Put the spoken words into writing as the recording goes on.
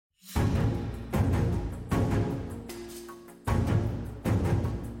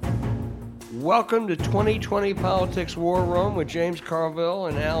Welcome to 2020 Politics War Room with James Carville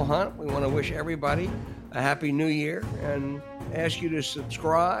and Al Hunt. We want to wish everybody a happy new year and ask you to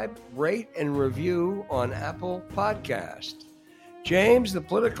subscribe, rate, and review on Apple Podcast. James, the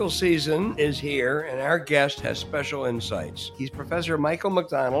political season is here, and our guest has special insights. He's Professor Michael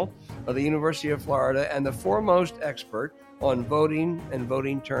McDonald of the University of Florida and the foremost expert on voting and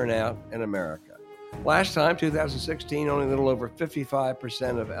voting turnout in America. Last time, 2016, only a little over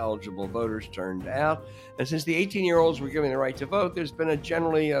 55% of eligible voters turned out. And since the 18-year-olds were given the right to vote, there's been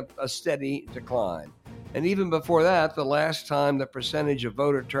generally a steady decline. And even before that, the last time the percentage of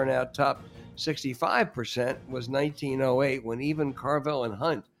voter turnout topped 65% was 1908, when even Carville and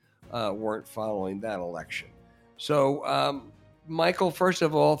Hunt weren't following that election. So, Michael, first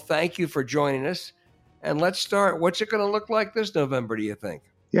of all, thank you for joining us. And let's start. What's it going to look like this November, do you think?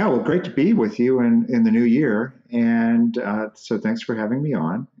 Yeah, well, great to be with you in the new year. And so thanks for having me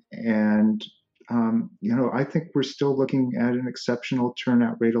on. And, I think we're still looking at an exceptional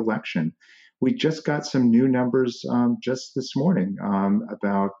turnout rate election. We just got some new numbers just this morning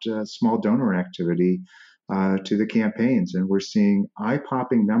about small donor activity to the campaigns. And we're seeing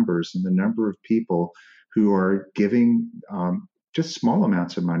eye-popping numbers in the number of people who are giving just small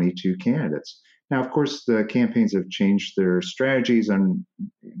amounts of money to candidates. Now, of course, the campaigns have changed their strategies on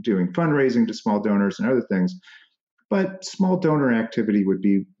doing fundraising to small donors and other things, but small donor activity would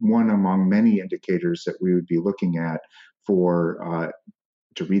be one among many indicators that we would be looking at for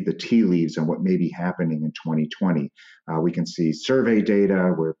to read the tea leaves on what may be happening in 2020. We can see survey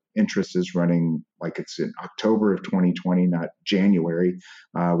data where interest is running like it's in October of 2020, not January.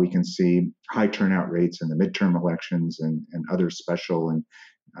 We can see high turnout rates in the midterm elections and other special and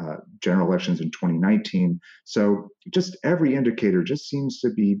general elections in 2019. So just every indicator just seems to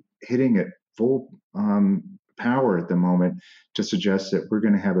be hitting at full power at the moment to suggest that we're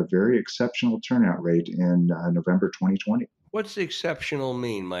going to have a very exceptional turnout rate in November 2020. What's exceptional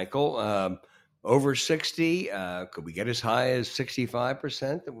mean, Michael? Over 60? Could we get as high as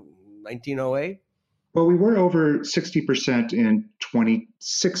 65% in 1908? Well, we were over 60% in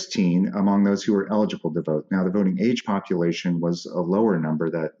 2016 among those who were eligible to vote. Now, the voting age population was a lower number,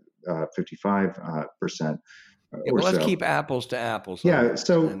 that 55%. Well, let's keep apples to apples. Yeah,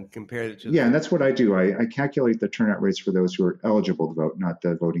 so and compare it to. Yeah, and that's what I do. I calculate the turnout rates for those who are eligible to vote, not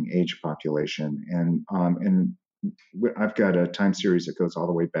the voting age population. And I've got a time series that goes all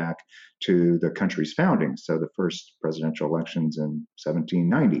the way back to the country's founding, so the first presidential elections in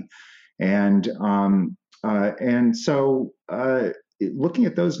 1790. And so looking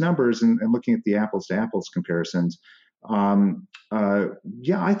at those numbers and looking at the apples to apples comparisons,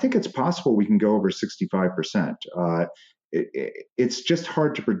 I think it's possible we can go over 65%. It's just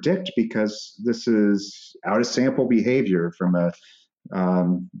hard to predict because this is out of sample behavior from a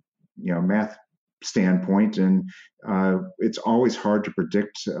math standpoint, and it's always hard to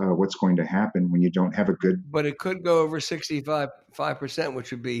predict what's going to happen when you don't have a good. But it could go over 65%,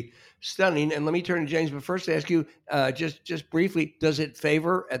 which would be stunning. And let me turn to James, but first ask you just briefly: does it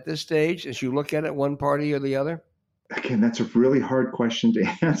favor at this stage, as you look at it, one party or the other? Again, that's a really hard question to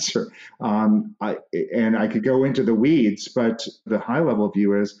answer. I could go into the weeds, but the high level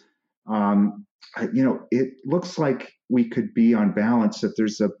view is, it looks like we could be on balance that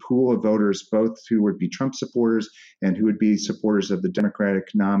there's a pool of voters, both who would be Trump supporters and who would be supporters of the Democratic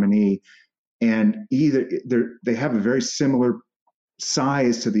nominee. And either they have a very similar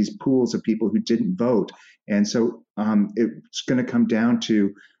size to these pools of people who didn't vote. And so it's going to come down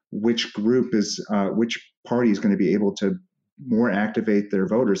to which party is going to be able to more activate their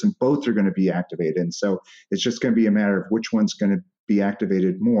voters, and both are going to be activated. And so it's just going to be a matter of which one's going to be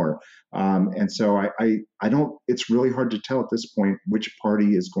activated more. And so I don't, it's really hard to tell at this point which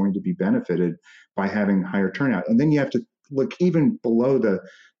party is going to be benefited by having higher turnout. And then you have to look even below the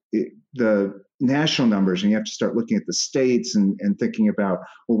national numbers, and you have to start looking at the states and thinking about,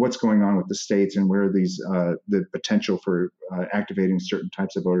 well, what's going on with the states and where are these the potential for activating certain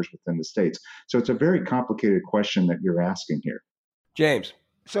types of voters within the states. So it's a very complicated question that you're asking here. James.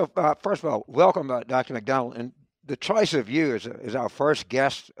 So first of all, welcome, Dr. McDonald. And the choice of you as our first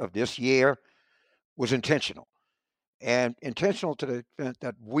guest of this year was intentional. And intentional to the extent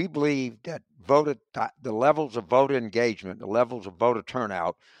that we believe that the levels of voter engagement, the levels of voter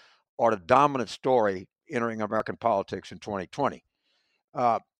turnout are the dominant story entering American politics in 2020.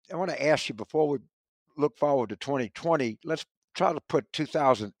 I want to ask you, before we look forward to 2020, let's try to put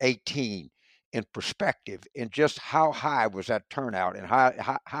 2018 in perspective and just how high was that turnout and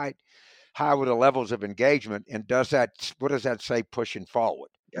how were the levels of engagement, and what does that say pushing forward?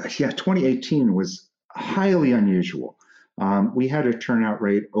 Yeah, 2018 was highly unusual. We had a turnout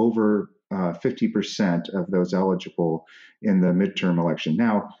rate over 50% of those eligible in the midterm election.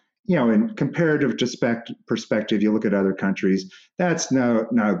 Now, in comparative perspective, you look at other countries, that's not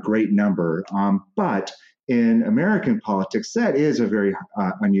a great number. But in American politics, that is a very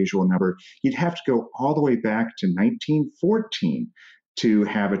unusual number. You'd have to go all the way back to 1914 to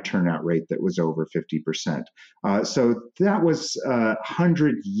have a turnout rate that was over 50%. So that was a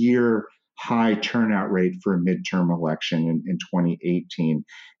 100-year high turnout rate for a midterm election in 2018.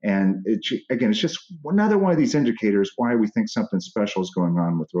 And it's just another one of these indicators why we think something special is going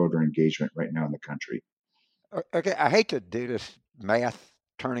on with voter engagement right now in the country. Okay, I hate to do this math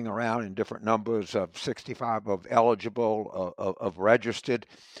turning around in different numbers of 65 of eligible, of registered,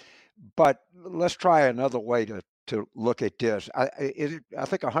 but let's try another way to look at this. I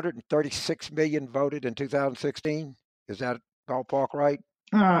think 136 million voted in 2016. Is that ballpark right?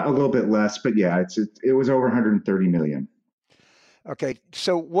 A little bit less, but yeah, it was over 130 million. Okay,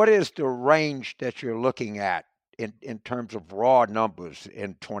 so what is the range that you're looking at in terms of raw numbers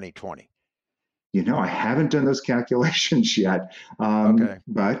in 2020? I haven't done those calculations yet. Okay.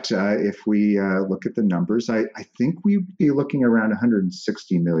 But if we look at the numbers, I think we'd be looking around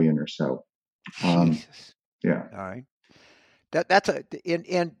 160 million or so. Jesus. Yeah. All right. That's and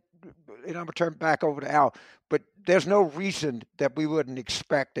I'm going to turn back over to Al, but there's no reason that we wouldn't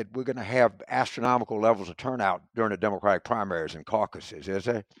expect that we're going to have astronomical levels of turnout during the Democratic primaries and caucuses, is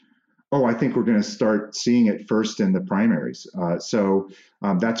there? Oh, I think we're going to start seeing it first in the primaries. So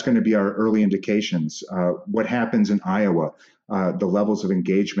that's going to be our early indications. What happens in Iowa, the levels of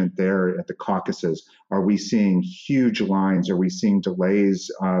engagement there at the caucuses, are we seeing huge lines? Are we seeing delays?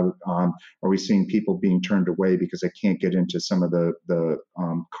 Are we seeing people being turned away because they can't get into some of the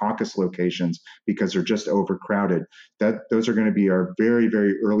caucus locations because they're just overcrowded? Those are going to be our very,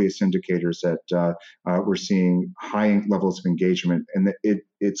 very earliest indicators that we're seeing high levels of engagement, and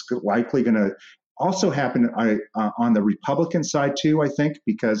it's likely going to also happen on the Republican side too, I think,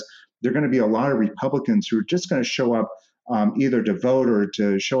 because there are going to be a lot of Republicans who are just going to show up either to vote or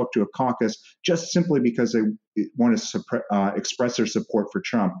to show up to a caucus just simply because they want to express their support for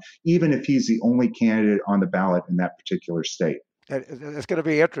Trump, even if he's the only candidate on the ballot in that particular state. It's going to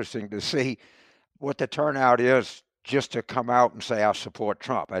be interesting to see what the turnout is just to come out and say, I support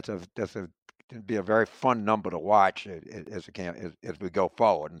Trump. It'd be a very fun number to watch as we go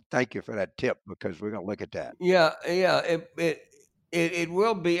forward. And thank you for that tip, because we're going to look at that. Yeah, it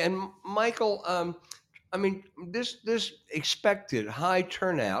will be. And Michael, I mean, this expected high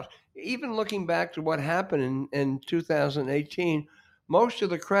turnout, even looking back to what happened in 2018, most of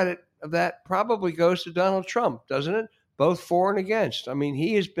the credit of that probably goes to Donald Trump, doesn't it? Both for and against. I mean,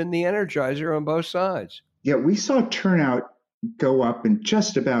 he has been the energizer on both sides. Yeah, we saw turnout go up in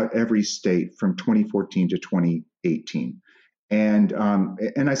just about every state from 2014 to 2018. And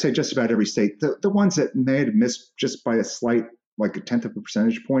I say just about every state. The ones that may have missed just by a slight, like a tenth of a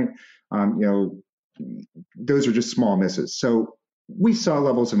percentage point, those are just small misses. So we saw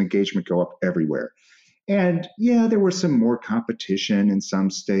levels of engagement go up everywhere. And yeah, there was some more competition in some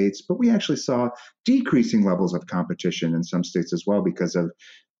states, but we actually saw decreasing levels of competition in some states as well because of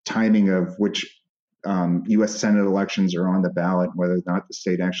timing of which U.S. Senate elections are on the ballot, whether or not the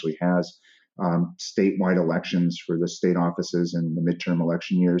state actually has statewide elections for the state offices in the midterm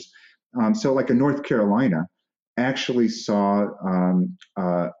election years. So like in North Carolina, actually saw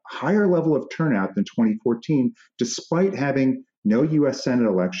a higher level of turnout than 2014, despite having no U.S. Senate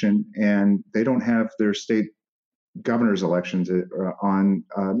election, and they don't have their state governor's elections on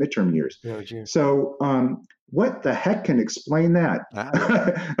midterm years. Oh, so what the heck can explain that?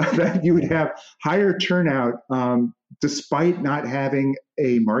 That you would have higher turnout despite not having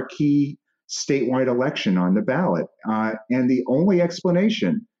a marquee statewide election on the ballot. And the only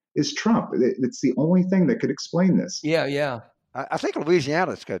explanation is Trump. It's the only thing that could explain this. Yeah. I think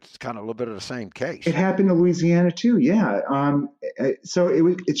Louisiana's got kind of a little bit of the same case. It happened in Louisiana too, yeah. So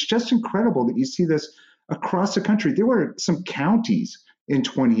it's just incredible that you see this across the country. There were some counties in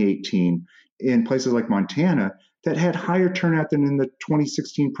 2018 in places like Montana that had higher turnout than in the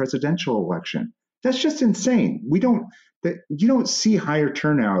 2016 presidential election. That's just insane. You don't see higher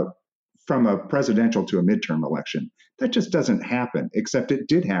turnout from a presidential to a midterm election. That just doesn't happen, except it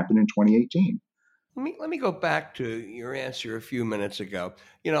did happen in 2018. Let me go back to your answer a few minutes ago.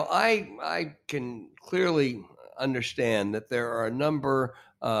 I can clearly understand that there are a number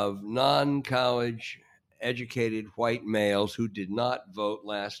of non-college educated white males who did not vote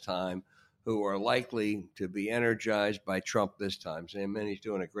last time, who are likely to be energized by Trump this time, saying, man, he's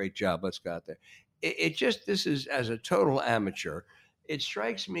doing a great job. Let's go out there. This is, as a total amateur, it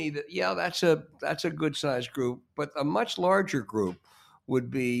strikes me that, yeah, that's a good sized group, but a much larger group would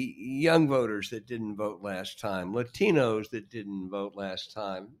be young voters that didn't vote last time, Latinos that didn't vote last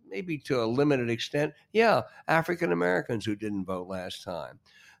time, maybe to a limited extent, yeah, African Americans who didn't vote last time.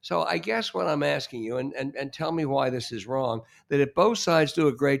 So I guess what I'm asking you, and tell me why this is wrong, that if both sides do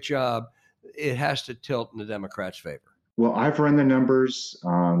a great job, it has to tilt in the Democrats' favor. Well, I've run the numbers.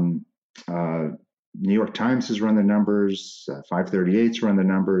 New York Times has run the numbers. 538's run the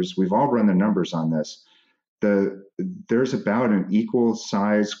numbers. We've all run the numbers on this. There's about an equal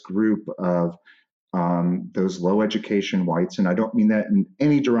size group of those low education whites, and I don't mean that in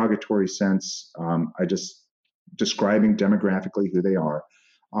any derogatory sense. I just describing demographically who they are,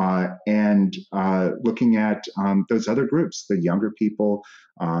 and looking at those other groups, the younger people,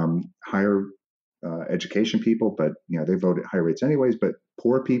 higher education people, but they vote at high rates anyways. But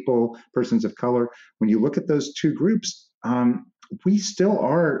poor people, persons of color. When you look at those two groups, we still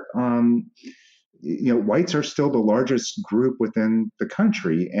are. Whites are still the largest group within the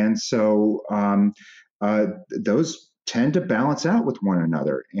country, and so those tend to balance out with one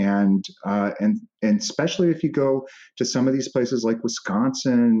another. And especially if you go to some of these places like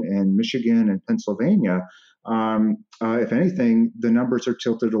Wisconsin and Michigan and Pennsylvania, if anything, the numbers are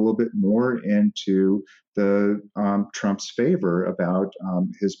tilted a little bit more into the Trump's favor about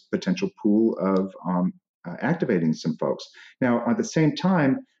his potential pool of activating some folks. Now, at the same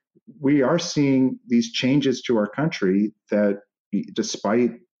time, we are seeing these changes to our country that,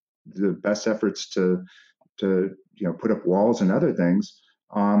 despite the best efforts to put up walls and other things,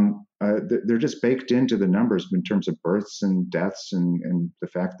 they're just baked into the numbers in terms of births and deaths, and the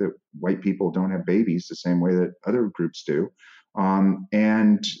fact that white people don't have babies the same way that other groups do.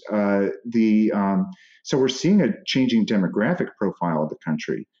 So we're seeing a changing demographic profile of the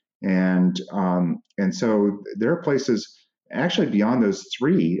country, and so there are places actually beyond those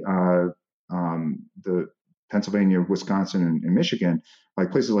three, the Pennsylvania, Wisconsin, and Michigan,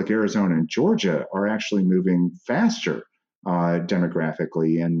 like places like Arizona and Georgia are actually moving faster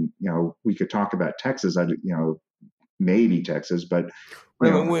demographically. And we could talk about Texas, maybe Texas, but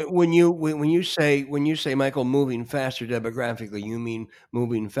when you say, Michael, moving faster demographically, you mean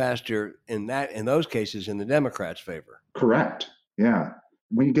moving faster in those cases in the Democrats' favor? Correct. Yeah.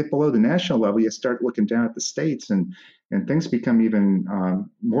 When you get below the national level, you start looking down at the states, and things become even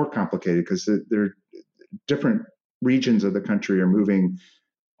more complicated because there are different regions of the country are moving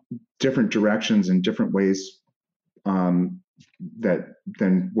different directions in different ways than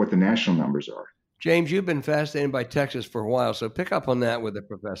what the national numbers are. James, you've been fascinated by Texas for a while, so pick up on that with the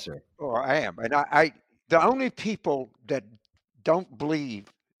professor. Oh, I am. And I the only people that don't believe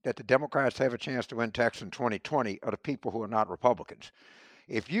that the Democrats have a chance to win Texas in 2020 are the people who are not Republicans.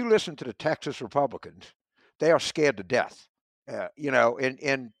 If you listen to the Texas Republicans, they are scared to death.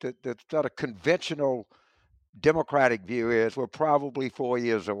 And the sort of conventional Democratic view is we're probably 4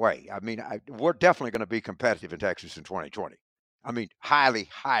 years away. I mean, we're definitely going to be competitive in Texas in 2020. I mean, highly,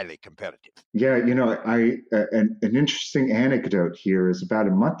 highly competitive. Yeah, an interesting anecdote here is about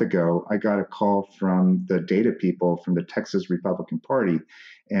a month ago, I got a call from the data people from the Texas Republican Party,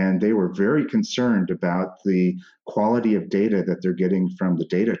 and they were very concerned about the quality of data that they're getting from the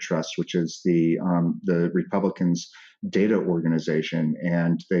Data Trust, which is the Republicans' data organization,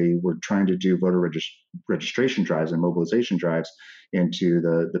 and they were trying to do voter registration drives and mobilization drives into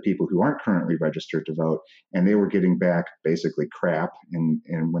the people who aren't currently registered to vote, and they were getting back basically crap and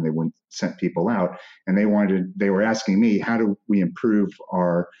when they sent people out, and they were asking me, how do we improve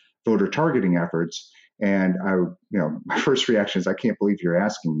our voter targeting efforts? And my first reaction is, I can't believe you're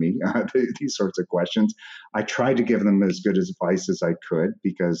asking me these sorts of questions. I tried to give them as good advice as I could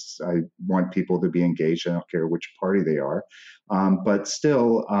because I want people to be engaged. I don't care which party they are. But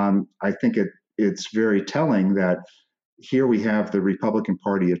still, I think it's very telling that here we have the Republican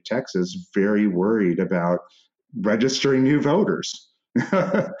Party of Texas very worried about registering new voters.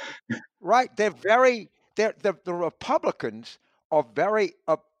 Right. The Republicans are very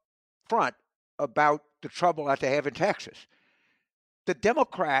upfront about the trouble that they have in Texas. The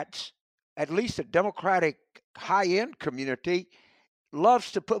Democrats, at least the Democratic high-end community,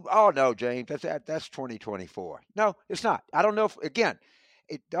 loves to put, oh, no, James, that's 2024. No, it's not. I don't know if, again,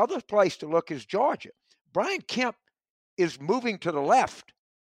 the other place to look is Georgia. Brian Kemp is moving to the left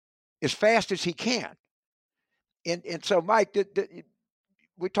as fast as he can. And so, Mike,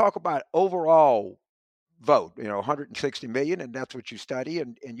 we talk about overall vote, 160 million, and that's what you study,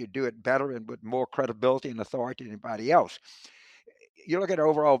 and you do it better and with more credibility and authority than anybody else. You look at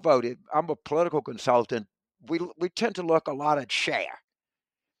overall vote. I'm a political consultant. We tend to look a lot at share.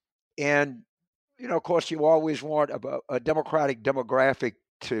 And, of course, you always want a Democratic demographic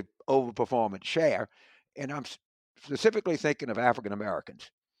to overperform at share. And I'm specifically thinking of African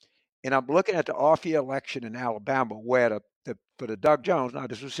Americans. And I'm looking at the off-year election in Alabama where for the Doug Jones, now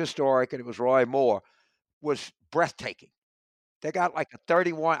this was historic and it was Roy Moore, was breathtaking. They got like a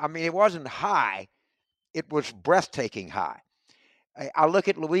 31. I mean, it wasn't high. It was breathtaking high. I look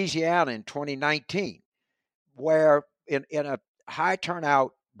at Louisiana in 2019, where in a high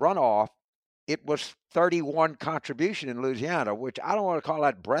turnout runoff, it was 31 contribution in Louisiana, which I don't want to call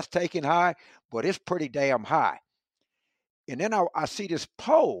that breathtaking high, but it's pretty damn high. And then I see this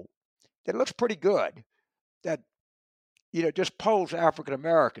poll that looks pretty good that, just polls African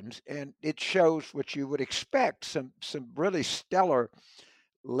Americans, and it shows what you would expect, some really stellar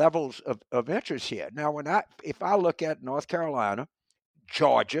levels of interest here. Now, if I look at North Carolina,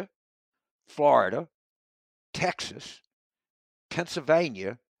 Georgia, Florida, Texas,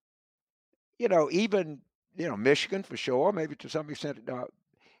 Pennsylvania, even Michigan for sure, maybe to some extent.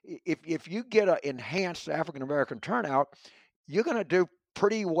 If you get an enhanced African American turnout, you're going to do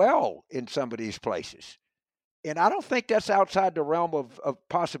pretty well in some of these places. And I don't think that's outside the realm of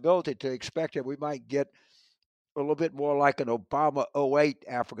possibility to expect that we might get a little bit more like an Obama 08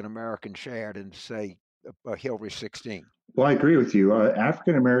 African American share than, say, a Hillary 16. Well, I agree with you.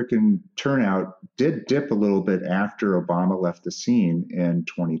 African American turnout did dip a little bit after Obama left the scene in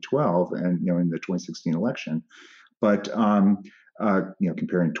 2012 and in the 2016 election, but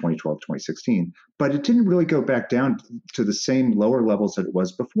comparing 2012 to 2016, but it didn't really go back down to the same lower levels that it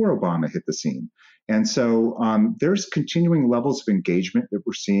was before Obama hit the scene. And so there's continuing levels of engagement that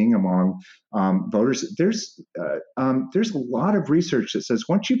we're seeing among voters. There's a lot of research that says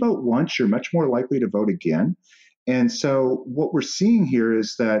once you vote once, you're much more likely to vote again. And so what we're seeing here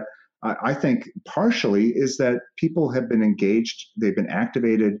is that I think partially is that people have been engaged, they've been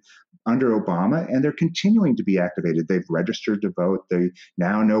activated under Obama, and they're continuing to be activated. They've registered to vote. They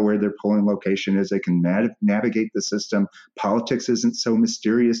now know where their polling location is. They can navigate the system. Politics isn't so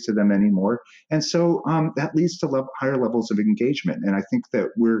mysterious to them anymore. And so that leads to higher levels of engagement. And I think that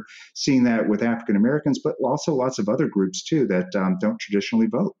we're seeing that with African Americans, but also lots of other groups too that don't traditionally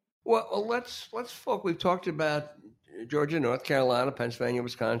vote. Well, let's folk. We've talked about Georgia, North Carolina, Pennsylvania,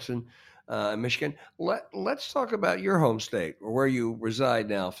 Wisconsin, Michigan. Let's talk about your home state or where you reside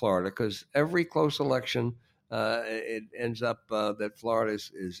now, Florida, because every close election, it ends up that Florida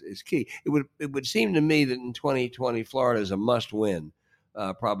is key. It would seem to me that in 2020, Florida is a must win,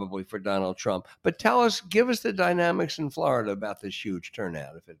 probably for Donald Trump. But give us the dynamics in Florida about this huge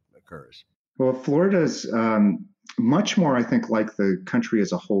turnout if it occurs. Well, Florida's much more, I think, like the country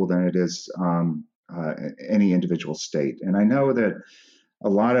as a whole than it is any individual state. And I know that a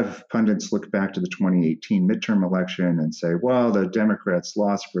lot of pundits look back to the 2018 midterm election and say, well, the Democrats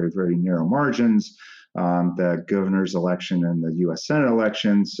lost for very narrow margins, the governor's election and the U.S. Senate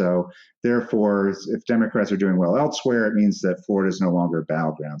election. So therefore, if Democrats are doing well elsewhere, it means that Florida is no longer a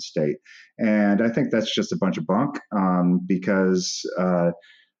battleground state. And I think that's just a bunch of bunk because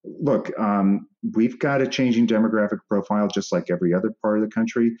look, we've got a changing demographic profile just like every other part of the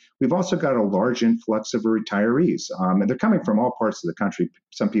country. We've also got a large influx of retirees, and they're coming from all parts of the country.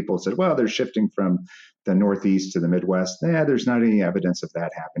 Some people said, well, they're shifting from the Northeast to the Midwest. There's not any evidence of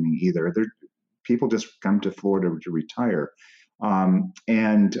that happening either. People just come to Florida to retire.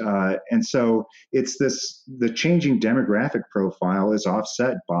 And so it's the changing demographic profile is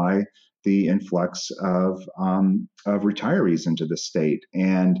offset by the influx of retirees into the state.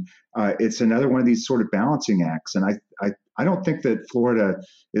 And it's another one of these sort of balancing acts. And I don't think that Florida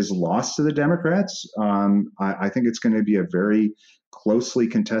is lost to the Democrats. I think it's going to be a very closely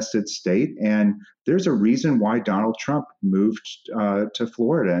contested state. And there's a reason why Donald Trump moved to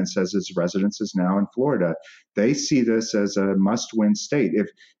Florida and says his residence is now in Florida. They see this as a must-win state.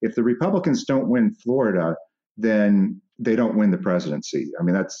 If the Republicans don't win Florida, then they don't win the presidency. I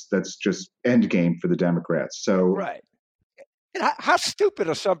mean, that's just end game for the Democrats. So right. And how stupid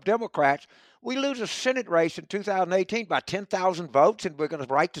are some Democrats? We lose a Senate race in 2018 by 10,000 votes, and we're going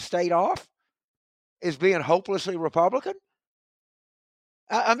to write the state off as being hopelessly Republican.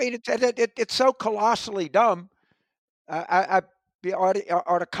 I mean, it's so colossally dumb. Or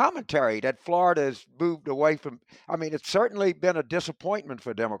the commentary that Florida has moved away from. I mean, it's certainly been a disappointment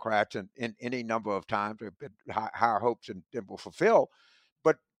for Democrats in any number of times. There have been higher hopes and will fulfill,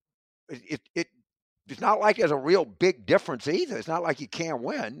 but it's not like there's a real big difference either. It's not like you can't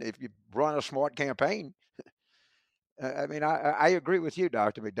win if you run a smart campaign. I mean, I agree with you,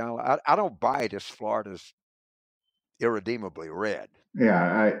 Dr. McDonald. I don't buy this Florida's irredeemably red.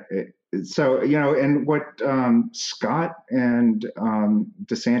 Yeah. So, and what Scott and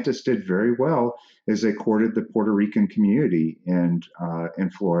DeSantis did very well is they courted the Puerto Rican community in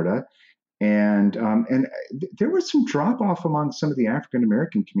Florida. There was some drop off among some of the African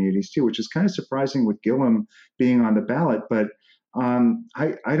American communities too, which is kind of surprising with Gillum being on the ballot. But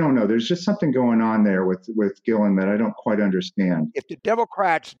I don't know. There's just something going on there with Gillum that I don't quite understand. If the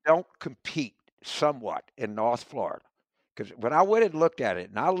Democrats don't compete somewhat in North Florida, because when I went and looked at it,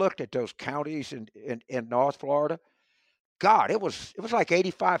 and I looked at those counties in North Florida, God, it was like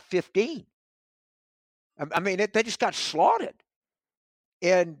 85-15. I mean, they just got slaughtered,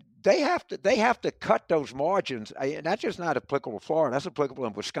 and they have to cut those margins, and that's just not applicable to Florida. That's applicable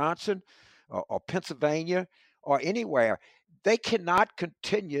in Wisconsin, or Pennsylvania, or anywhere. They cannot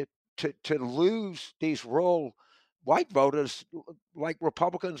continue to lose these rural white voters like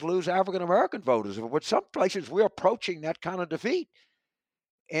Republicans lose African American voters. With some places, we're approaching that kind of defeat,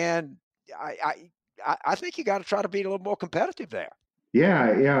 and I think you got to try to be a little more competitive there.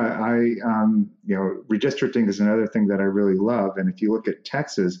 Yeah. Redistricting is another thing that I really love. And if you look at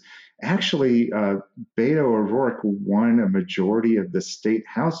Texas, actually, Beto O'Rourke won a majority of the state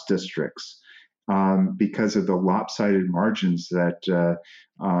house districts because of the lopsided margins that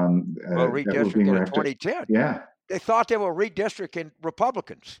redistricting were being in 2010. Yeah. They thought they were redistricting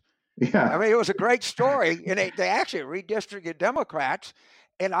Republicans. Yeah. I mean, it was a great story, and they actually redistricted Democrats.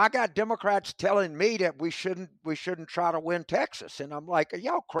 And I got Democrats telling me that we shouldn't try to win Texas, and I'm like, are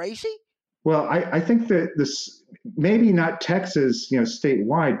y'all crazy? Well, I think that this maybe not Texas,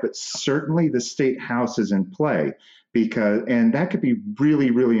 statewide, but certainly the state house is in play and that could be really,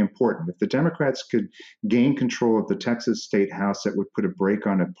 really important. If the Democrats could gain control of the Texas state house, that would put a brake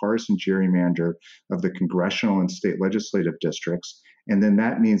on a partisan gerrymander of the congressional and state legislative districts. And then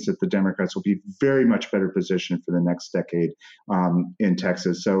that means that the Democrats will be very much better positioned for the next decade in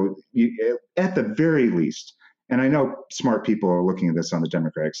Texas. So at the very least, and I know smart people are looking at this on the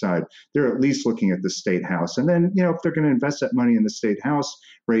Democratic side, they're at least looking at the state house. And then, if they're going to invest that money in the state house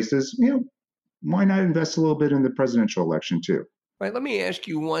races, why not invest a little bit in the presidential election too? Right. Let me ask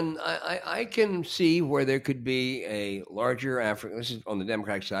you one. I can see where there could be a larger this is on the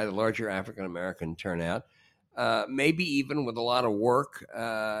Democratic side, a larger African American turnout. Maybe even with a lot of work,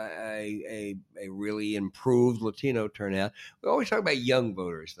 a really improved Latino turnout. We always talk about young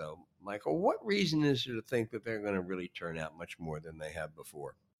voters, though. Michael, what reason is there to think that they're going to really turn out much more than they have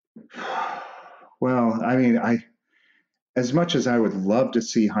before? Well, I mean, as much as I would love to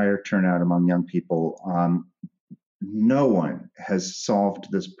see higher turnout among young people, no one has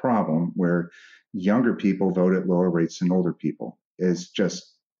solved this problem where younger people vote at lower rates than older people. Is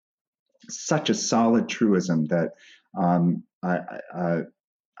just such a solid truism that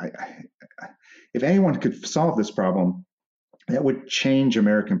if anyone could solve this problem, that would change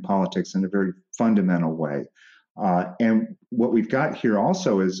American politics in a very fundamental way. And what we've got here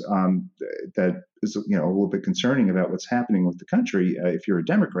also is that is a little bit concerning about what's happening with the country. If you're a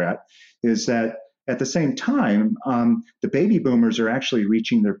Democrat, is that at the same time, the baby boomers are actually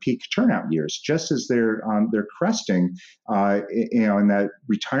reaching their peak turnout years, just as they're cresting, in that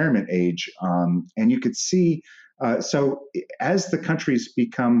retirement age. And you could see, so as the country's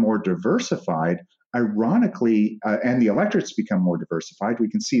become more diversified, ironically, and the electorates become more diversified, we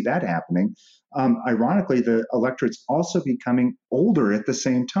can see that happening. Ironically, the electorate's also becoming older at the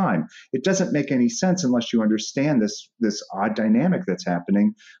same time. It doesn't make any sense unless you understand this odd dynamic that's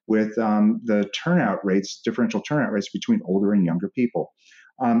happening with the turnout rates, differential turnout rates between older and younger people.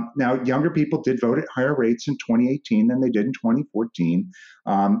 Now, younger people did vote at higher rates in 2018 than they did in 2014.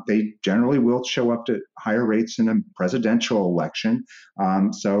 They generally will show up to higher rates in a presidential election.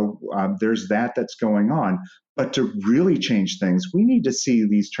 So there's that's going on. But to really change things, we need to see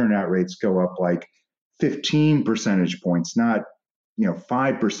these turnout rates go up like 15 percentage points, not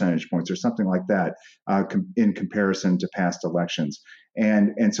 5 percentage points or something like that in comparison to past elections.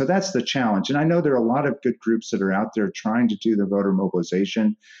 And so that's the challenge. And I know there are a lot of good groups that are out there trying to do the voter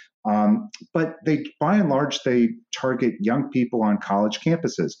mobilization, but by and large, they target young people on college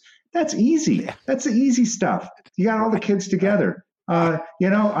campuses. That's easy. That's the easy stuff. You got all the kids together. I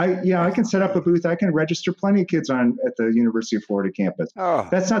can set up a booth. I can register plenty of kids at the University of Florida campus. Oh.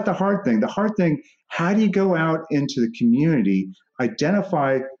 That's not the hard thing. The hard thing, how do you go out into the community,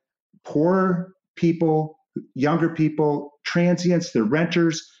 identify poor people, younger people, transients, the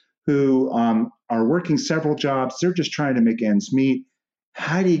renters who are working several jobs. They're just trying to make ends meet.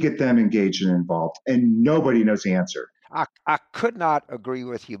 How do you get them engaged and involved? And nobody knows the answer. I could not agree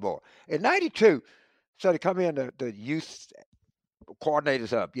with you more. In 92, so to come in, the youth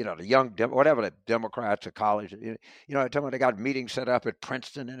coordinators up, the young, whatever the Democrats or college, I tell them they got a meeting set up at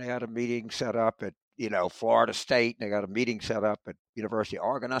Princeton and they had a meeting set up at, Florida State, and they got a meeting set up at University of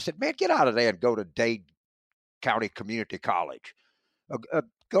Oregon. I said, man, get out of there and go to Dade County Community College. A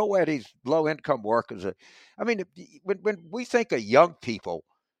go where these low-income workers are. I mean, when we think of young people,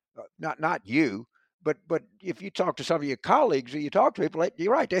 not you, but if you talk to some of your colleagues or you talk to people,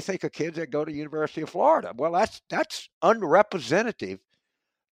 you're right, they think of kids that go to the University of Florida. Well, that's underrepresentative,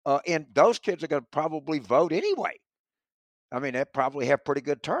 and those kids are going to probably vote anyway. I mean, they probably have pretty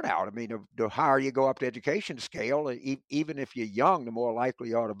good turnout. I mean, the higher you go up the education scale, even if you're young, the more likely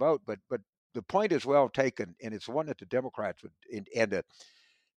you are to vote. But the point is well taken, and it's one that the Democrats would, and the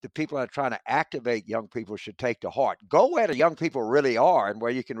people that are trying to activate young people should take to heart. Go where the young people really are and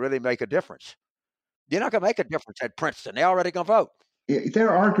where you can really make a difference. You're not going to make a difference at Princeton. They're already going to vote. There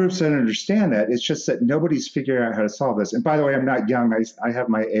are groups that understand that. It's just that nobody's figuring out how to solve this. And by the way, I'm not young. I have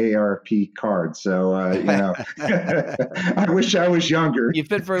my AARP card. So, I wish I was younger. You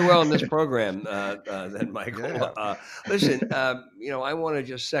fit very well in this program, then, Michael. Yeah. Listen, I want to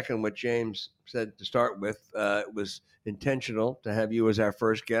just second what James said to start with. It was intentional to have you as our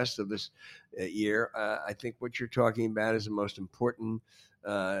first guest of this year. I think what you're talking about is the most important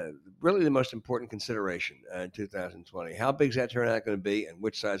really the most important consideration in 2020. How big is that turnout going to be, and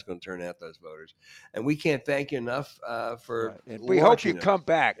which side's going to turn out those voters? And we can't thank you enough for. Right. We hope you come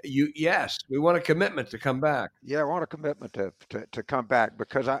back. Yes, we want a commitment to come back. Yeah, I want a commitment to come back,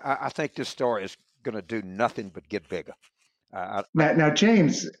 because I think this story is going to do nothing but get bigger. Now,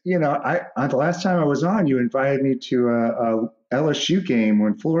 James, the last time I was on, you invited me to a LSU game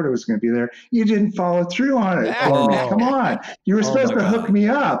when Florida was going to be there. You didn't follow through on it. Come on. You were supposed to hook me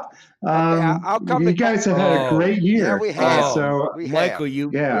up. I'll come. You guys have had a great year. Yeah, we have. Michael,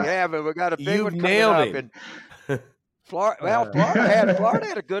 we have, and we got a big one coming up. And Florida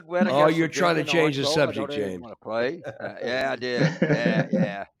had a good win. Oh, you're trying to change the subject, James. Want to play? Yeah, I did.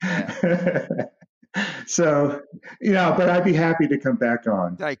 Yeah. So, but I'd be happy to come back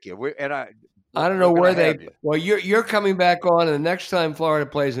on. Thank you. I don't know where they. Well, you're coming back on, and the next time Florida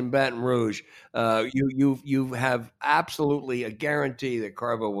plays in Baton Rouge, you have absolutely a guarantee that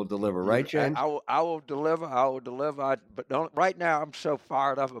Carville will deliver, right, James? I will deliver. But right now, I'm so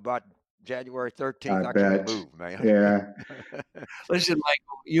fired up about January 13th. I can't move, man. Yeah. Listen,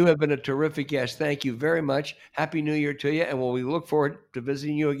 Michael, you have been a terrific guest. Thank you very much. Happy New Year to you, and we look forward to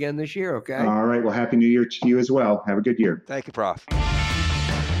visiting you again this year, okay? All right. Well, Happy New Year to you as well. Have a good year. Thank you, Prof.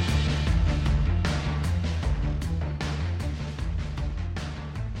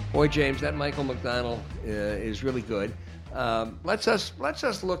 Boy, James, that Michael McDonald is really good. Let's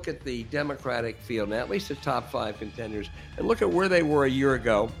us look at the Democratic field now, at least the top 5 contenders, and look at where they were a year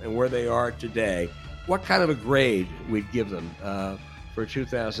ago and where they are today. What kind of a grade we'd give them for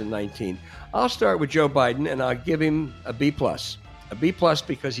 2019? I'll start with Joe Biden, and I'll give him a B+. A B+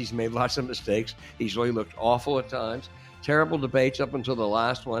 because he's made lots of mistakes. He's really looked awful at times. Terrible debates up until the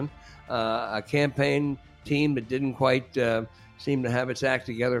last one. A campaign team that didn't quite seem to have its act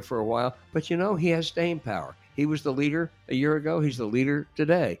together for a while. But, he has staying power. He was the leader a year ago. He's the leader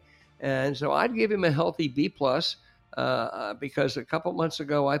today. And so I'd give him a healthy B+, because a couple months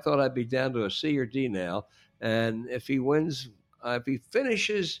ago I thought I'd be down to a C or D now. And if he wins, if he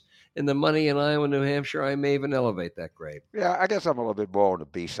finishes in the money in Iowa, New Hampshire, I may even elevate that grade. Yeah, I guess I'm a little bit more on the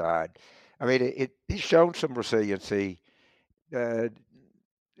B side. I mean, he's shown some resiliency.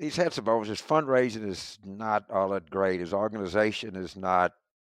 He's had some moments. His fundraising is not all that great. His organization is not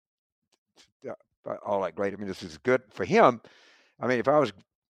all that great. I mean, this is good for him. I mean, if I was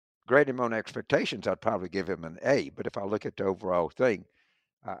grading him on expectations, I'd probably give him an A. But if I look at the overall thing,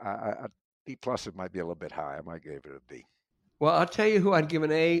 B+ it might be a little bit high. I might give it a B. Well, I'll tell you who I'd give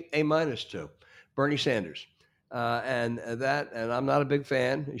an A- to, Bernie Sanders. And I'm not a big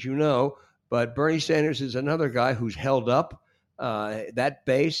fan, as you know, but Bernie Sanders is another guy who's held up. That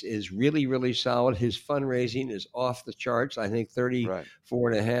base is really, really solid. His fundraising is off the charts. I think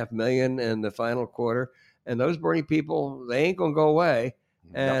 $34.5 million in the final quarter. And those Bernie people, they ain't going to go away.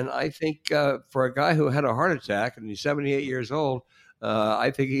 And I think for a guy who had a heart attack and he's 78 years old,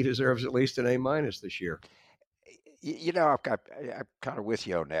 I think he deserves at least an A- this year. I'm kind of with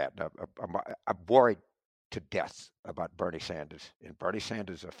you on that. I'm worried to death about Bernie Sanders and Bernie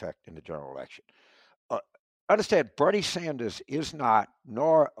Sanders' effect in the general election. Understand, Bernie Sanders is not,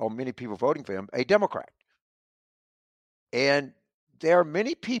 nor are many people voting for him, a Democrat. And there are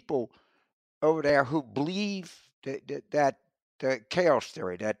many people over there who believe that the chaos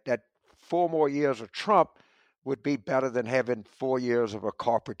theory, that 4 more years of Trump would be better than having 4 years of a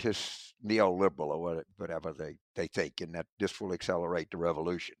corporatist neoliberal or whatever they think, and that this will accelerate the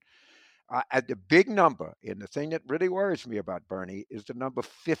revolution. At the big number, and the thing that really worries me about Bernie is the number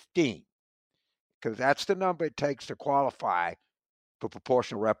 15. Because that's the number it takes to qualify for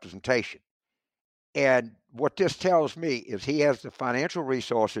proportional representation. And what this tells me is he has the financial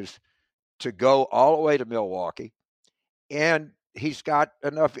resources to go all the way to Milwaukee, and he's got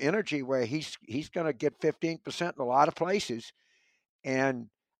enough energy where he's going to get 15% in a lot of places. And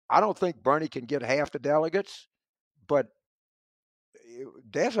I don't think Bernie can get half the delegates, but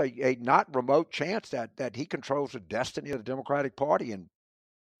there's a not remote chance that he controls the destiny of the Democratic Party in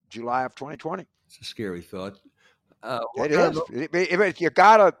July of 2020. It's a scary thought. It is. You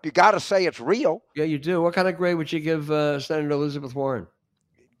gotta say it's real. Yeah, you do. What kind of grade would you give Senator Elizabeth Warren?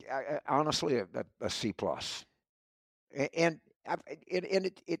 Honestly, a C plus. And I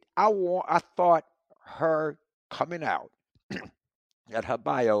thought her coming out at her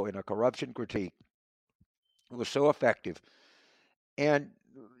bio in a corruption critique was so effective, and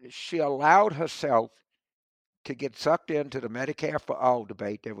she allowed herself to get sucked into the Medicare for All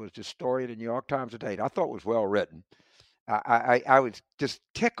debate. There was this story in the New York Times today I thought was well written. I was just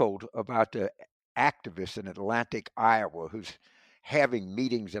tickled about the activist in Atlantic, Iowa, who's having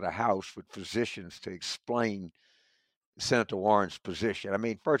meetings at a house with physicians to explain Senator Warren's position. I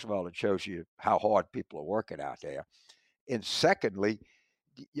mean, first of all, it shows you how hard people are working out there. And secondly,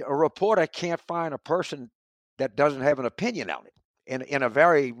 a reporter can't find a person that doesn't have an opinion on it.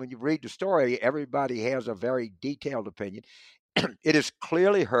 When you read the story, everybody has a very detailed opinion. It has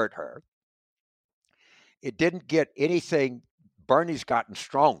clearly hurt her. It didn't get anything. Bernie's gotten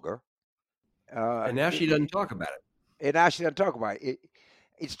stronger. And now she doesn't talk about it.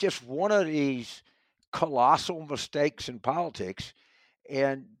 It's just one of these colossal mistakes in politics.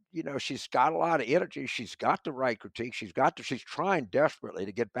 And, she's got a lot of energy. She's got the right critique. She's trying desperately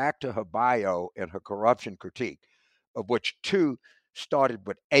to get back to her bio and her corruption critique, of which 2 started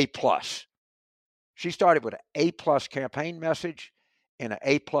with A+. She started with an A+ campaign message and an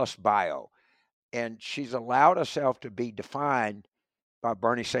A+ bio. And she's allowed herself to be defined by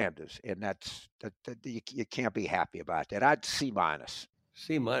Bernie Sanders. And you can't be happy about that. I'd C-.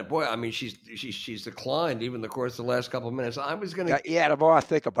 See, boy, I mean, she's declined even the course of the last couple of minutes. I was going to, the more I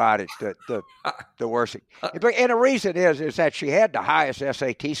think about it, the worse. And the reason is that she had the highest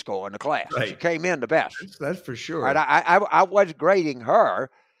SAT score in the class. Right. She came in the best. That's for sure. Right? I was grading her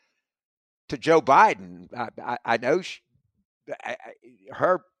to Joe Biden. I know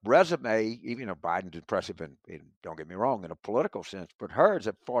her resume, even though Biden's impressive, and don't get me wrong, in a political sense, but hers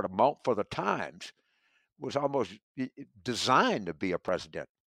for the Times was almost designed to be a president,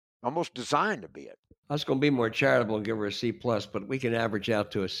 almost designed to be it. I was going to be more charitable and give her a C+, but we can average out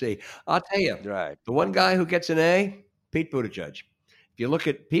to a C. I'll tell you, right. The one guy who gets an A, Pete Buttigieg. If you look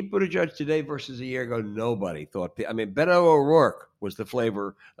at Pete Buttigieg today versus a year ago, nobody thought. I mean, Beto O'Rourke was the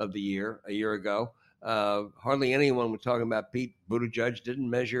flavor of the year a year ago. Hardly anyone was talking about Pete Buttigieg. Didn't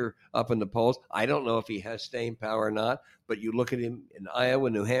measure up in the polls. I don't know if he has staying power or not, but you look at him in Iowa,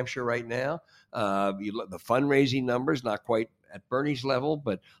 New Hampshire right now. You look the fundraising numbers, not quite at Bernie's level,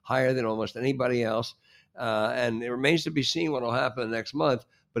 but higher than almost anybody else. And it remains to be seen what will happen next month.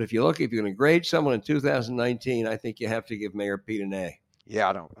 But if you're going to grade someone in 2019, I think you have to give Mayor Pete an A. Yeah,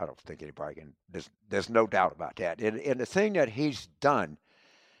 I don't think anybody can. There's no doubt about that. And the thing that he's done,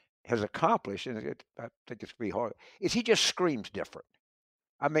 has accomplished, and I think it's pretty hard, is he just screams different.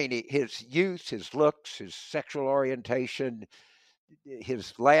 I mean, his youth, his looks, his sexual orientation,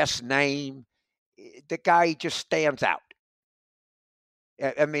 his last name, the guy just stands out.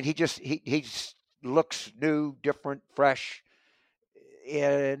 I mean, he looks new, different, fresh,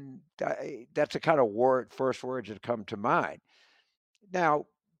 and that's the kind of first words that come to mind. Now,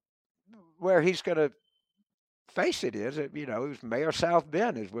 where he's going to face it is, it was Mayor South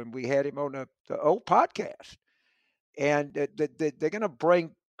Bend is when we had him on the old podcast. And they're going to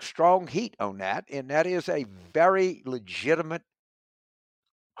bring strong heat on that. And that is a very legitimate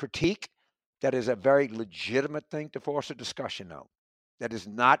critique. That is a very legitimate thing to force a discussion on. That is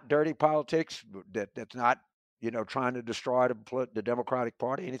not dirty politics. That's not, trying to destroy the Democratic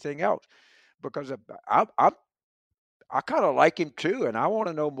Party, anything else. Because I kind of like him too. And I want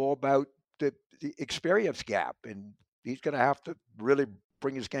to know more about the experience gap, and he's going to have to really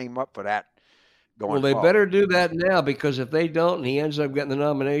bring his game up for that. They better do that now, because if they don't and he ends up getting the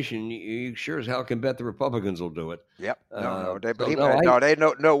nomination, you sure as hell can bet the Republicans will do it. Yep. No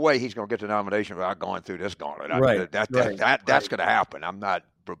way he's going to get the nomination without going through this gauntlet. Right. That's going to happen. I'm not.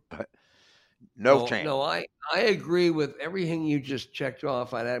 No chance. No, I agree with everything you just checked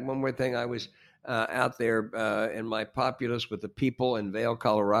off. I'd add one more thing. I was out there in my populace with the people in Vail,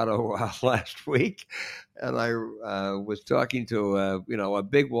 Colorado last week, and I was talking to a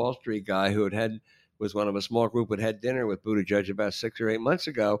big Wall Street guy who had was one of a small group that had dinner with Buttigieg about 6 or 8 months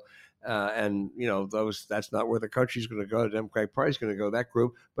ago. And that's not where the country's going to go. The Democratic Party's going to go, that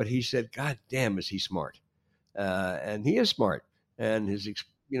group. But he said, God damn, is he smart. And he is smart. And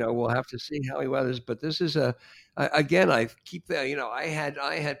we'll have to see how he weathers. But this is again, I keep that,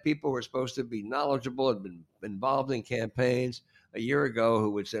 I had people who were supposed to be knowledgeable, had been involved in campaigns a year ago,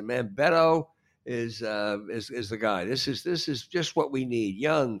 who would say, man, Beto is the guy. This is just what we need.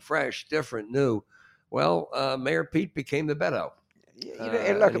 Young, fresh, different, new. Well, Mayor Pete became the Beto.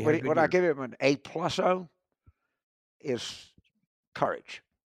 And look, what I give him an A+ on is courage.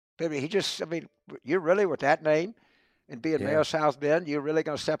 I mean, you're really with that name and being mayor of South Bend, you're really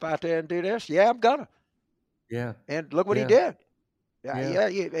going to step out there and do this? Yeah, I'm gonna. Yeah. And look what he did. You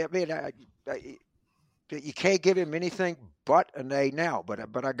can't give him anything but an A now.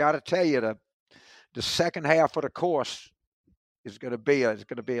 But I got to tell you, the second half of the course is going to be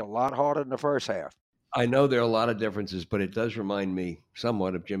a lot harder than the first half. I know there are a lot of differences, but it does remind me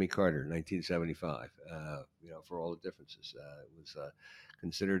somewhat of Jimmy Carter, 1975. For all the differences, it was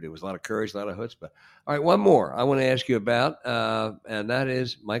considered. It was a lot of courage, a lot of chutzpah. All right, one more I want to ask you about, and that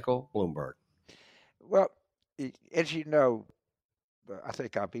is Michael Bloomberg. Well, as you know, I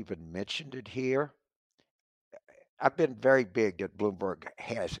think I've even mentioned it here. I've been very big that Bloomberg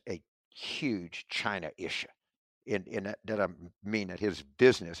has a huge China issue. In that I mean that his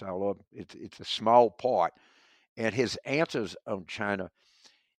business, although it's a small part, and his answers on China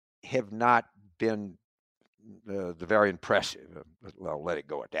have not been the very impressive. I'll let it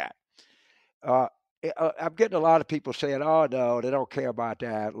go at that. I'm getting a lot of people saying, "Oh no, they don't care about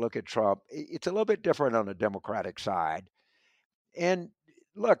that. Look at Trump." It's a little bit different on the Democratic side. And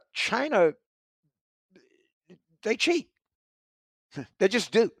look, China, they cheat. They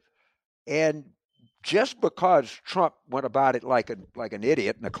just do. And just because Trump went about it like an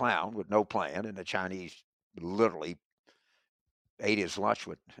idiot and a clown with no plan, and the Chinese literally ate his lunch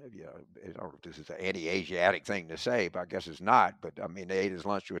with, I don't know if this is an anti-Asiatic thing to say, but I guess it's not. But I mean, they ate his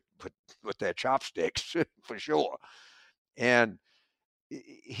lunch with their chopsticks for sure. And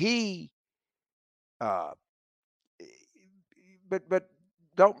he, but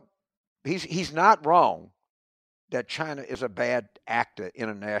don't. He's not wrong that China is a bad actor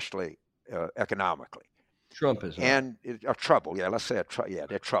internationally. Economically, Trump is and trouble. Yeah, let's say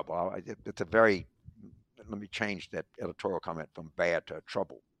they're trouble. It's a very. Let me change that editorial comment from bad to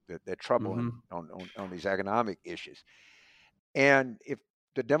trouble. They're trouble on these economic issues. And if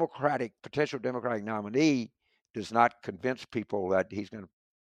the potential Democratic nominee does not convince people that he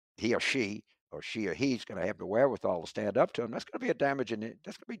or he's going to have the wherewithal to stand up to him, that's going to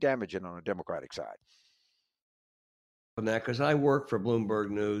be damaging on the Democratic side. On that, because I worked for Bloomberg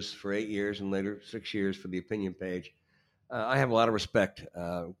News for 8 years and later 6 years for the opinion page. I have a lot of respect,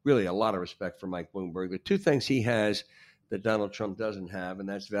 really a lot of respect for Mike Bloomberg. The two things he has that Donald Trump doesn't have, and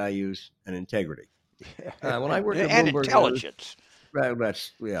that's values and integrity. When I worked at Bloomberg intelligence.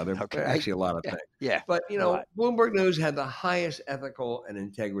 News, they're actually a lot of things. Yeah. But, Bloomberg News had the highest ethical and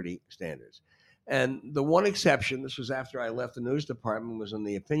integrity standards. And the one exception, this was after I left the news department, was on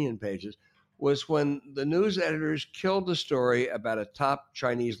the opinion pages, was when the news editors killed the story about a top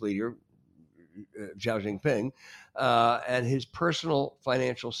Chinese leader, Xi Jinping, and his personal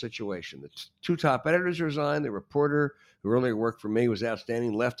financial situation. The two top editors resigned. The reporter who earlier worked for me was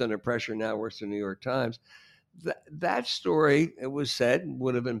outstanding, left under pressure, now works for the New York Times. That story, it was said,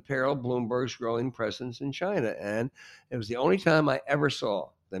 would have imperiled Bloomberg's growing presence in China. And it was the only time I ever saw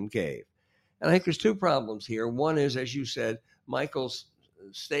them cave. And I think there's two problems here. One is, as you said, Michael's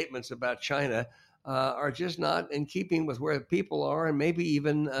statements about China are just not in keeping with where people are, and maybe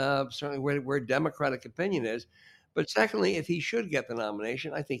even certainly where Democratic opinion is. But secondly, if he should get the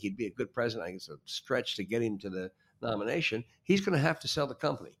nomination, I think he'd be a good president. I think it's a stretch to get him to the nomination. He's going to have to sell the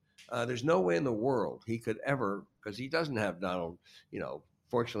company. There's no way in the world he could ever, because he doesn't have Donald,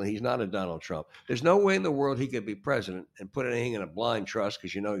 fortunately, he's not a Donald Trump. There's no way in the world he could be president and put anything in a blind trust,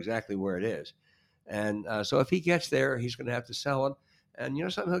 because you know exactly where it is. And so if he gets there, he's going to have to sell it. And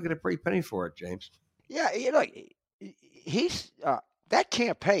something, he'll get a pretty penny for it, James. Yeah, he's that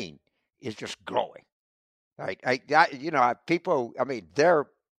campaign is just growing. Right? People. I mean, they're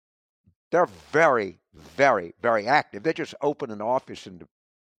very, very, very active. They just opened an office in the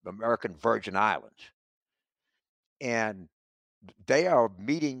American Virgin Islands, and they are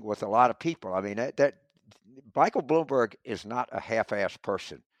meeting with a lot of people. I mean, that Michael Bloomberg is not a half-assed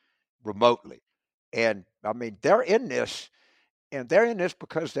person remotely, and I mean, they're in this. And they're in this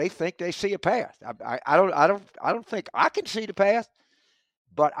because they think they see a path. I don't think I can see the path,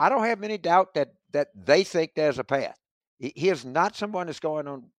 but I don't have any doubt that they think there's a path. He is not someone that's going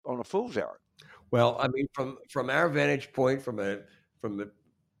on a fool's errand. Well, I mean, from our vantage point, for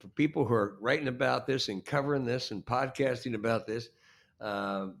people who are writing about this and covering this and podcasting about this,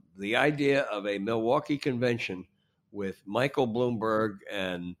 the idea of a Milwaukee convention with Michael Bloomberg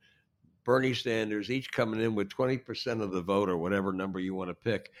and Bernie Sanders each coming in with 20% of the vote or whatever number you want to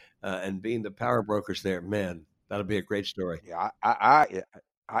pick, and being the power brokers there, man, that'll be a great story. Yeah, I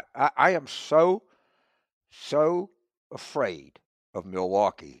am so afraid of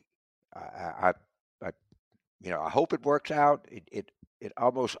Milwaukee. I I hope it works out. It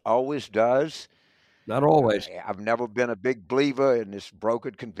almost always does. Not always. I've never been a big believer in this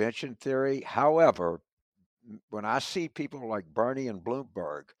brokered convention theory. However, when I see people like Bernie and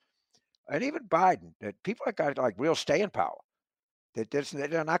Bloomberg, and even Biden, that people that got like real staying power,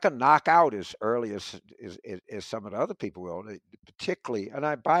 they're not going to knock out as early as some of the other people will. Particularly, and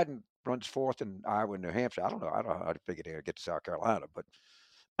Biden runs fourth in Iowa and New Hampshire. I don't know how to figure they'll get to South Carolina, but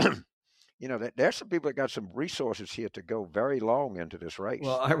there's some people that got some resources here to go very long into this race.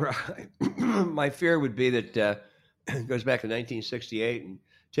 Well, my fear would be that it goes back to 1968, and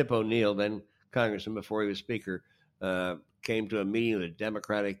Tip O'Neill, then congressman before he was speaker, came to a meeting with a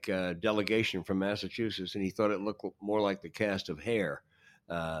Democratic delegation from Massachusetts, and he thought it looked more like the cast of Hair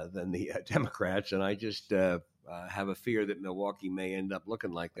than the Democrats. And I just have a fear that Milwaukee may end up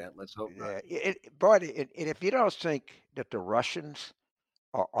looking like that. Let's hope not. But if you don't think that the Russians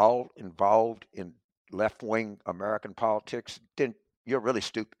are all involved in left-wing American politics, then you're really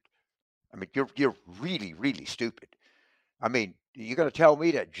stupid. I mean, you're really, really stupid. I mean, you're going to tell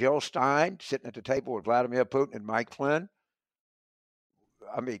me that Jill Stein sitting at the table with Vladimir Putin and Mike Flynn?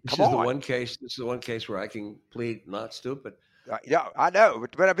 I mean, This come is the on. one case. This is the one case where I can plead not stupid. Yeah, I know,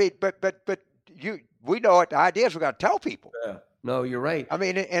 but I mean, but we know what the idea is. We got to tell people. Yeah. No, you're right. I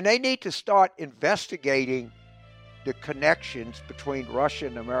mean, and they need to start investigating the connections between Russia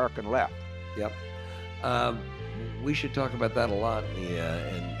and the American left. Yep. We should talk about that a lot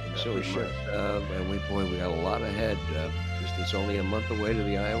in so we should. And we got a lot ahead. Just it's only a month away to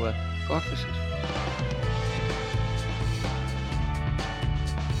the Iowa caucuses.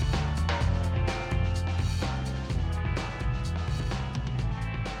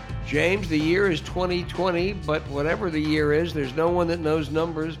 James, the year is 2020, but whatever the year is, there's no one that knows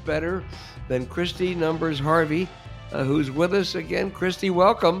numbers better than Christy Numbers Harvey, who's with us again. Christy,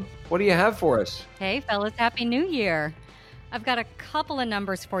 welcome. What do you have for us? Hey, fellas, Happy New Year. I've got a couple of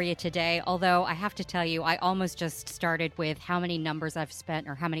numbers for you today, although I have to tell you, I almost just started with how many numbers I've spent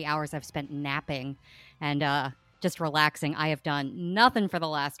or how many hours I've spent napping and just relaxing. I have done nothing for the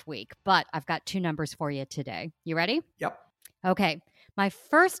last week, but I've got two numbers for you today. You ready? Yep. Okay. My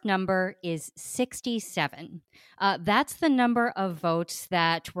first number is 67. That's the number of votes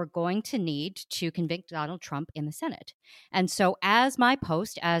that we're going to need to convict Donald Trump in the Senate. And so as my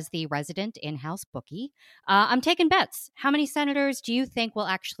post as the resident in-house bookie, I'm taking bets. How many senators do you think will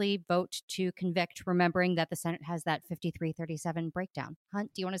actually vote to convict, remembering that the Senate has that 53-37 breakdown?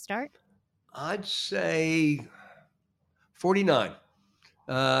 Hunt, do you want to start? I'd say 49.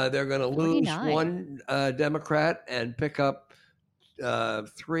 They're going to lose 49. one Democrat and pick up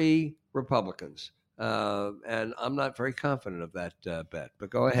 3 Republicans. And I'm not very confident of that bet.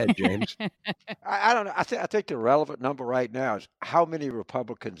 But go ahead, James. I don't know. I think the relevant number right now is how many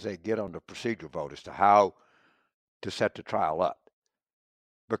Republicans they get on the procedural vote as to how to set the trial up.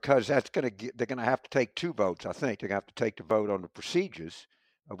 Because they're going to have to take 2 votes. I think they're going to have to take the vote on the procedures,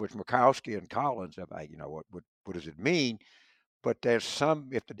 of which Murkowski and Collins. What does it mean? But there's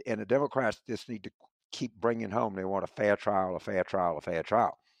some and the Democrats just need to keep bringing home. They want a fair trial, a fair trial, a fair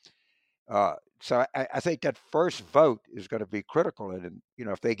trial. So I think that first vote is going to be critical. And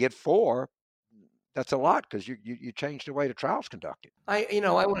if they get 4, that's a lot because you change the way the trial's conducted. I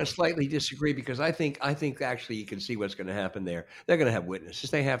want to slightly disagree because I think actually you can see what's going to happen there. They're going to have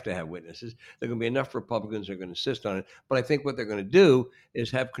witnesses. They have to have witnesses. There are going to be enough Republicans who are going to insist on it. But I think what they're going to do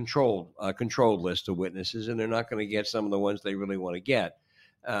is have controlled list of witnesses, and they're not going to get some of the ones they really want to get.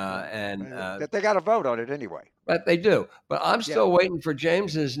 That they got to vote on it anyway. But they do. But I'm still waiting for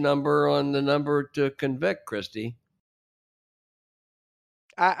James's number on the number to convict, Christy.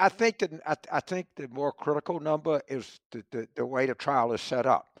 I think the more critical number is the way the trial is set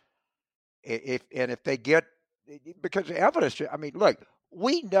up. If they get, because the evidence, I mean, look,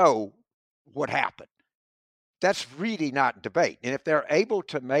 we know what happened. That's really not debate. And if they're able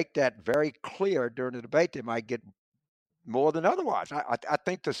to make that very clear during the debate, they might get more than otherwise. I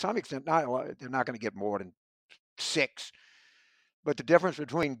think to some extent, they're not going to get more than 6. But the difference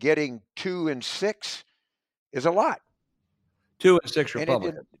between getting 2 and 6 is a lot. 2 and 6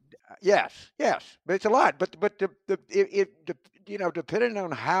 Republicans. Yes, but it's a lot. But depending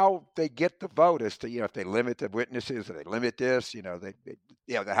on how they get the vote as to, if they limit the witnesses or they limit this,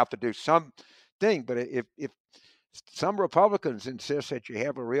 they have to do something. But if some Republicans insist that you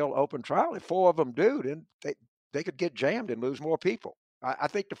have a real open trial, if 4 of them do, then they could get jammed and lose more people. I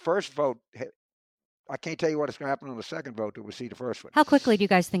think the first vote, I can't tell you what is going to happen on the second vote till we see the first one. How quickly do you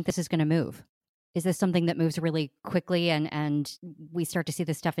guys think this is going to move? Is this something that moves really quickly and we start to see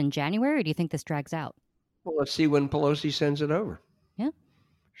this stuff in January, or do you think this drags out? Well, let's see when Pelosi sends it over. Yeah.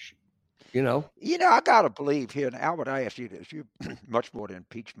 I got to believe here, and Albert, I ask you this, you're much more the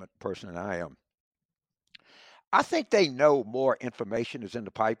impeachment person than I am. I think they know more information is in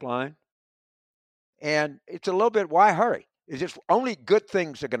the pipeline. And it's a little bit, why hurry? It's just only good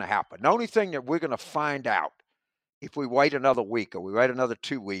things are going to happen. The only thing that we're going to find out if we wait another week or we wait another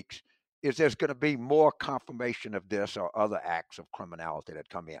 2 weeks is there's going to be more confirmation of this or other acts of criminality that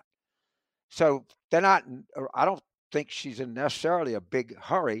come in. So I don't think she's in necessarily a big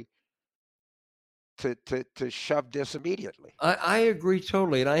hurry to shove this immediately. I agree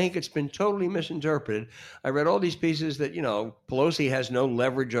totally, and I think it's been totally misinterpreted. I read all these pieces that Pelosi has no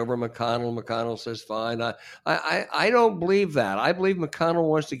leverage over McConnell. McConnell says fine. I don't believe that. I believe McConnell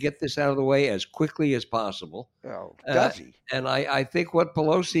wants to get this out of the way as quickly as possible. Oh, does he? And I think what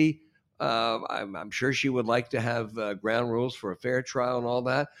Pelosi, I'm sure she would like to have ground rules for a fair trial and all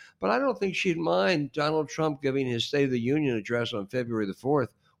that, but I don't think she'd mind Donald Trump giving his State of the Union address on February the 4th.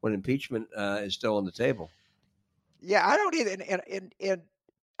 When impeachment is still on the table. Yeah, I don't either. And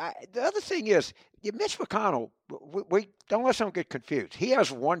the other thing is, Mitch McConnell, we don't let someone get confused. He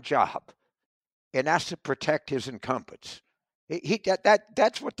has one job, and that's to protect his incumbents.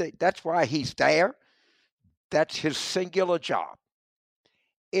 That's why he's there. That's his singular job.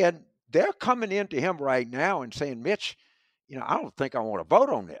 And they're coming into him right now and saying, Mitch, I don't think I want to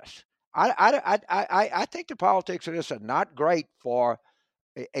vote on this. I think the politics of this are not great for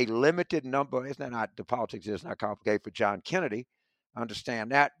a limited number. The politics is not complicated for John Kennedy. I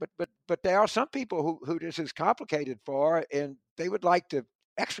understand that, but there are some people who this is complicated for, and they would like to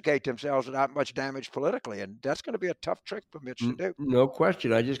extricate themselves without much damage politically, and that's going to be a tough trick for Mitch to do. No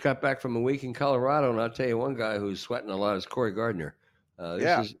question. I just got back from a week in Colorado, and I'll tell you one guy who's sweating a lot is Cory Gardner.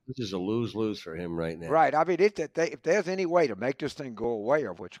 This is a lose-lose for him right now. Right. I mean, if there's any way to make this thing go away,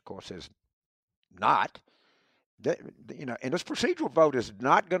 of which of course is not. And this procedural vote is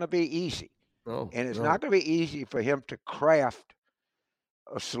not going to be easy. And it's not going to be easy for him to craft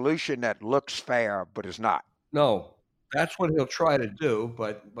a solution that looks fair but is not. No, that's what he'll try to do.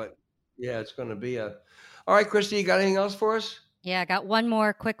 But yeah, it's going to be a. All right, Christy, you got anything else for us? Yeah, I got one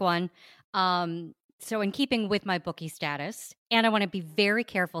more quick one. So in keeping with my bookie status, and I want to be very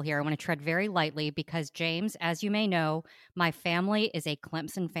careful here. I want to tread very lightly because, James, as you may know, my family is a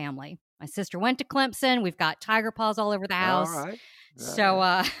Clemson family. My sister went to Clemson. We've got tiger paws all over the house. All right. So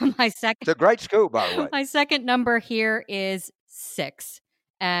my second... It's a great school, by the way. My second number here is 6.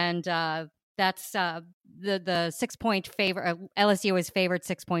 And that's the 6-point favor. LSU is favored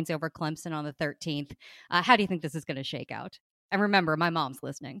 6 points over Clemson on the 13th. How do you think this is going to shake out? And remember, my mom's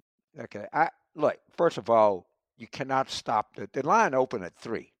listening. Okay. Look, first of all, you cannot stop. The line opened at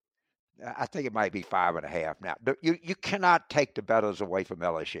 3. I think it might be 5.5 now. You cannot take the bettors away from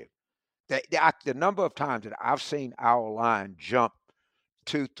LSU. The number of times that I've seen our line jump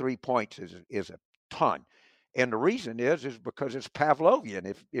 2-3 points is a ton. And the reason is because it's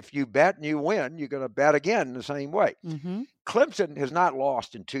Pavlovian. If you bet and you win, you're going to bet again the same way. Mm-hmm. Clemson has not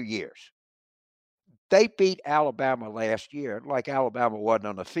lost in 2 years. They beat Alabama last year like Alabama wasn't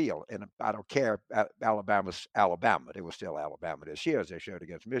on the field. And I don't care. Alabama's Alabama. They were still Alabama this year as they showed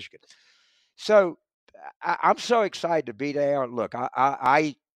against Michigan. So I'm so excited to be there. Look,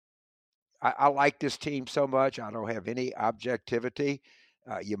 I like this team so much. I don't have any objectivity.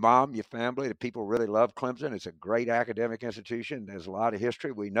 Your mom, your family, the people really love Clemson. It's a great academic institution. There's a lot of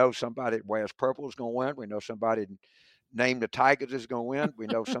history. We know somebody that wears purple is going to win. We know somebody named the Tigers is going to win. We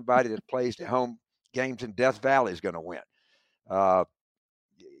know somebody that plays the home games in Death Valley is going to win. Of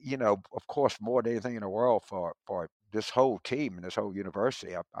course, more than anything in the world for this whole team and this whole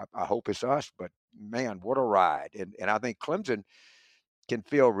university, I hope it's us. But, man, what a ride. And I think Clemson can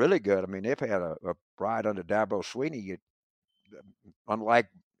feel really good. I mean, they've had a ride under Dabo Swinney, unlike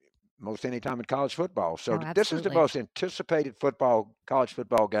most any time in college football. So this is the most anticipated college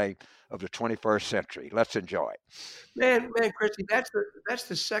football game of the 21st century. Let's enjoy it. Man, Christy, that's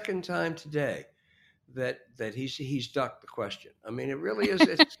the second time today that he's ducked the question. I mean, it really is.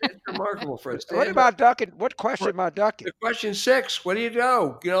 It's remarkable for us. What about ducking? What question am I ducking? The question 6. What do you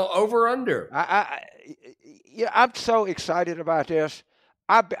go? Over under. I'm so excited about this.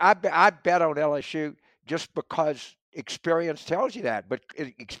 I bet on LSU just because experience tells you that, but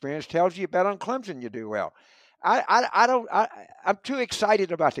experience tells you bet on Clemson, you do well. I'm too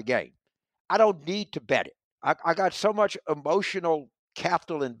excited about the game. I don't need to bet it. I got so much emotional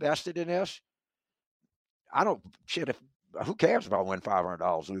capital invested in this. I don't who cares if I win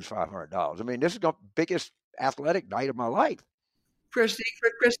 $500, lose $500? I mean, this is the biggest athletic night of my life. Christy,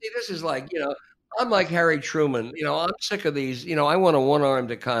 this is like, I'm like Harry Truman. I'm sick of these. I want a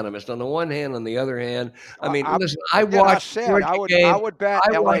one-armed economist on the one hand. On the other hand, I mean, listen, I watched I would bet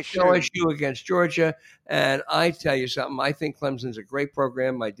LSU against Georgia, and I tell you something. I think Clemson's a great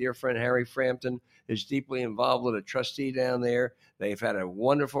program. My dear friend Harry Frampton is deeply involved with a trustee down there. They've had a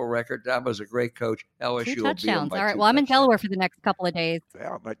wonderful record. That was a great coach. LSU 2 will touchdowns. Be All right. Well, I'm in Delaware for the next couple of days.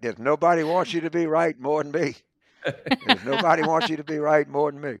 Yeah, but there's nobody wants you to be right more than me. There's nobody wants you to be right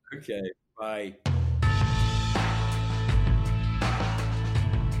more than me. Okay. Bye.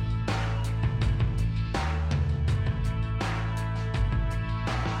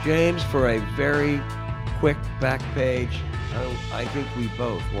 James, for a very quick back page, I think we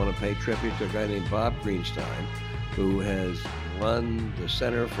both want to pay tribute to a guy named Bob Greenstein, who has run the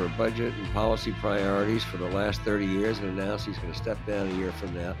Center for Budget and Policy Priorities for the last 30 years and announced he's going to step down a year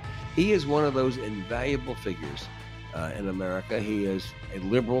from now. He is one of those invaluable figures in America. He is a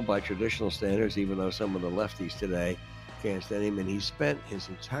liberal by traditional standards, even though some of the lefties today can't stand him. And he spent his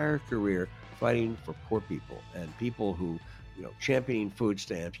entire career fighting for poor people and people who, championing food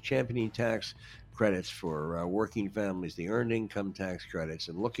stamps, championing tax credits for working families, the earned income tax credits,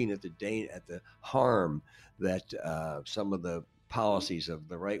 and looking at the harm that some of the policies of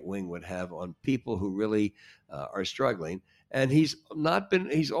the right wing would have on people who really are struggling. And he's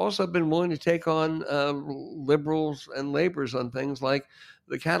also been willing to take on liberals and laborers on things like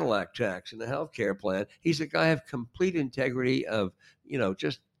the Cadillac tax and the health care plan. He's a guy of complete integrity, of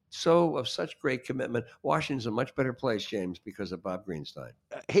of such great commitment. Washington's a much better place, James, because of Bob Greenstein.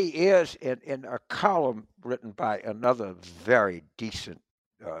 He is, in a column written by another very decent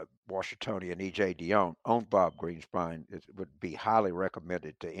Washingtonian, E.J. Dionne, on Bob Greenstein. It would be highly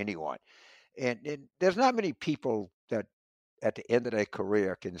recommended to anyone. And there's not many people that at the end of their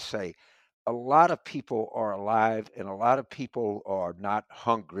career can say, a lot of people are alive and a lot of people are not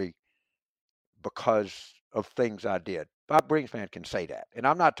hungry because of things I did. Bob Greenstein can say that. And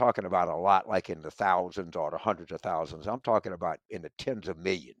I'm not talking about a lot like in the thousands or the hundreds of thousands. I'm talking about in the tens of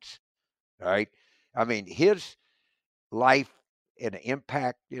millions, all right? I mean, his life and the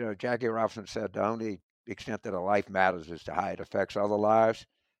impact, Jackie Robinson said the only extent that a life matters is to how it affects other lives.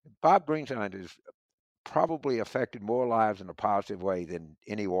 Bob Greenstein has probably affected more lives in a positive way than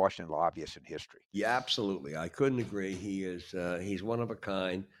any Washington lobbyist in history. Yeah, absolutely. I couldn't agree. He's one of a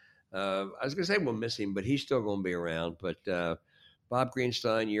kind. I was going to say we'll miss him, but he's still going to be around. But Bob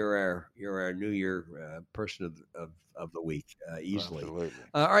Greenstein, you're our New Year person of the week, easily. Absolutely.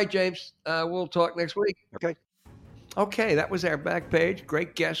 All right, James. We'll talk next week. Okay, that was our back page.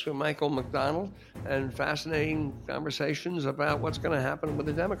 Great guest with Michael McDonald and fascinating conversations about what's going to happen with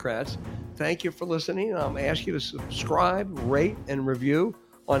the Democrats. Thank you for listening. I'll ask you to subscribe, rate, and review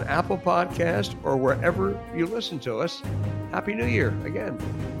on Apple Podcast or wherever you listen to us. Happy New Year again.